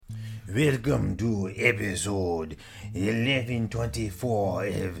Welcome to episode 1124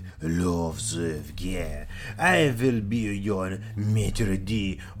 of Love Serve Care. I will be your maitre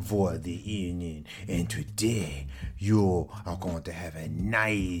d' for the evening, and today you are going to have a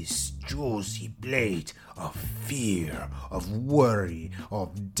nice juicy plate of fear, of worry,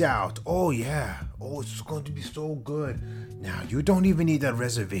 of doubt. Oh yeah, it's going to be so good. Now you don't even need a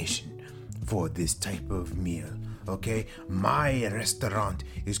reservation for this type of meal. Okay, my restaurant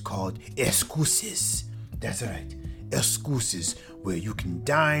is called Excuses. That's right, Excuses, where you can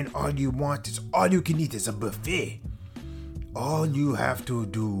dine all you want. It's all you can eat. It's a buffet. All you have to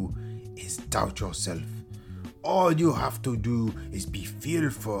do is doubt yourself. All you have to do is be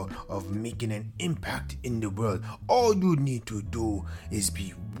fearful of making an impact in the world. All you need to do is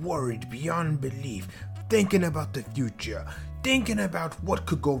be worried beyond belief, thinking about the future, thinking about what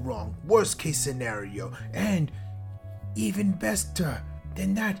could go wrong, worst case scenario, and even better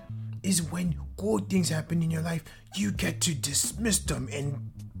than that is when good things happen in your life, you get to dismiss them and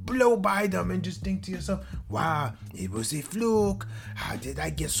blow by them and just think to yourself, wow, it was a fluke. How did I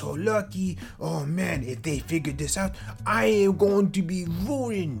get so lucky? Oh man, if they figured this out, I am going to be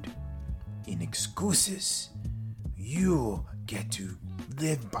ruined. In Excuses, you get to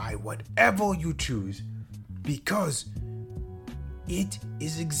live by whatever you choose because it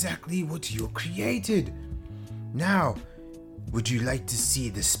is exactly what you created. Now, would you like to see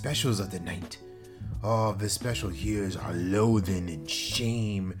the specials of the night? Oh, the special here are loathing and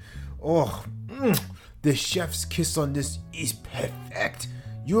shame. Oh, the chef's kiss on this is perfect.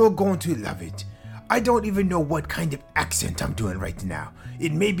 You're going to love it. I don't even know what kind of accent I'm doing right now.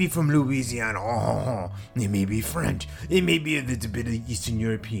 It may be from Louisiana. Oh, it may be French. It may be a little bit of Eastern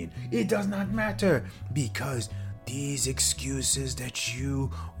European. It does not matter because these excuses that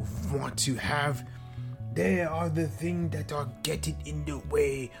you want to have, they are the thing that are getting in the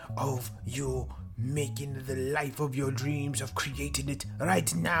way of you making the life of your dreams, of creating it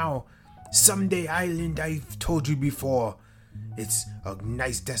right now. Someday Island, I've told you before, it's a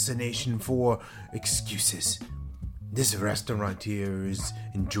nice destination for excuses. This restaurant here is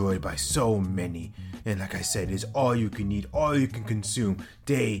enjoyed by so many. And like I said, it's all you can eat, all you can consume,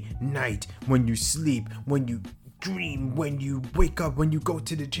 day, night, when you sleep, when you dream, when you wake up, when you go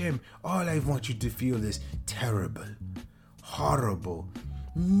to the gym. All I want you to feel is terrible, horrible,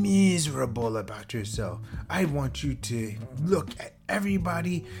 miserable about yourself. I want you to look at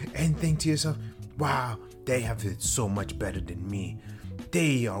everybody and think to yourself, wow, they have it so much better than me.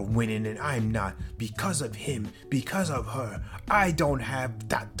 They are winning and I'm not. Because of him, because of her, I don't have ...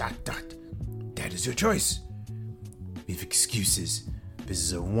 That is your choice. With Excuses, this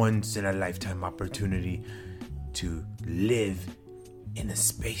is a once in a lifetime opportunity to live in a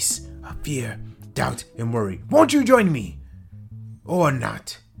space of fear, doubt, and worry. Won't you join me? Or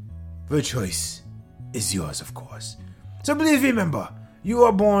not? The choice is yours, of course. So please remember, you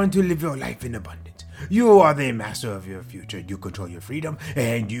are born to live your life in abundance. You are the master of your future. You control your freedom,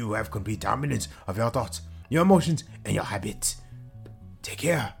 and you have complete dominance of your thoughts, your emotions, and your habits. Take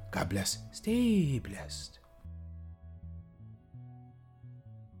care. God bless. Stay blessed.